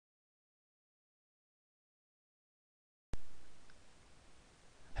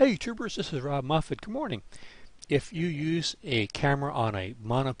Hey YouTubers, this is Rob Muffet. Good morning. If you use a camera on a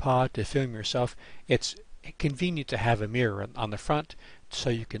monopod to film yourself, it's convenient to have a mirror on the front so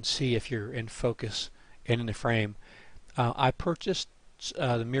you can see if you're in focus and in the frame. I purchased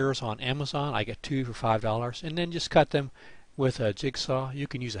the mirrors on Amazon. I get two for $5 and then just cut them with a jigsaw. You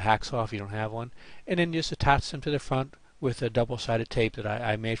can use a hacksaw if you don't have one, and then just attach them to the front with a double-sided tape that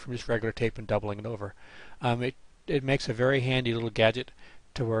I made from just regular tape and doubling it over. It makes a very handy little gadget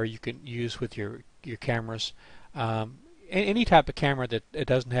to where you can use with your cameras. Any type of camera that it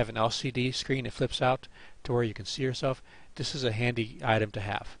doesn't have an LCD screen that flips out to where you can see yourself, this is a handy item to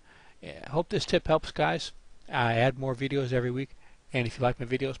have. I hope this tip helps, guys. I add more videos every week, and if you like my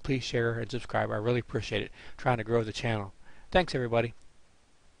videos, please share and subscribe. I really appreciate it. I'm trying to grow the channel. Thanks, everybody.